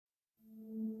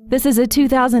This is a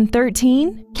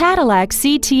 2013 Cadillac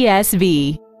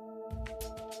CTS-V.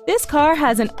 This car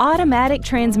has an automatic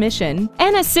transmission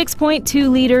and a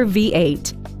 6.2-liter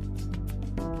V8.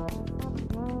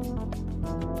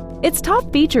 Its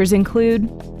top features include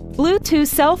Bluetooth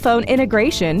cell phone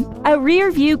integration, a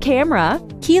rear-view camera,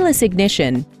 keyless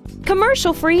ignition,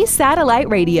 commercial-free satellite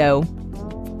radio,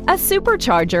 a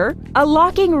supercharger, a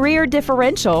locking rear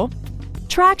differential,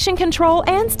 traction control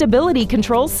and stability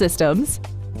control systems,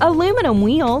 aluminum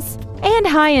wheels, and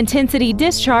high-intensity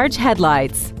discharge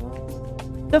headlights.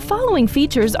 The following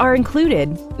features are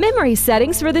included: memory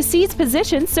settings for the seat's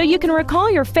position so you can recall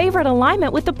your favorite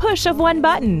alignment with the push of one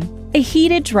button, a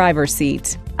heated driver's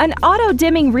seat, an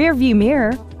auto-dimming rear-view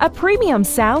mirror, a premium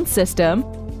sound system,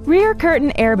 rear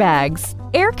curtain airbags,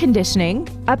 air conditioning,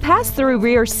 a pass-through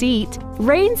rear seat,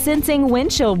 rain-sensing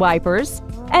windshield wipers,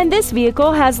 and this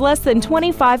vehicle has less than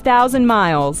 25,000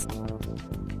 miles.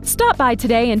 Stop by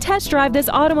today and test drive this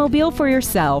automobile for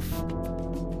yourself.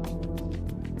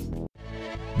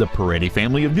 The Peretti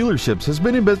family of dealerships has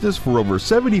been in business for over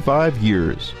 75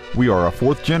 years. We are a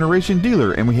fourth-generation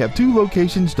dealer and we have 2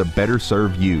 locations to better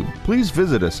serve you. Please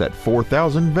visit us at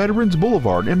 4000 Veterans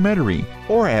Boulevard in Metairie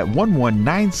or at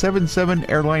 11977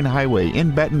 Airline Highway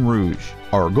in Baton Rouge.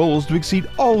 Our goal is to exceed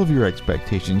all of your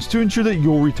expectations to ensure that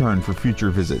you'll return for future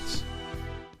visits.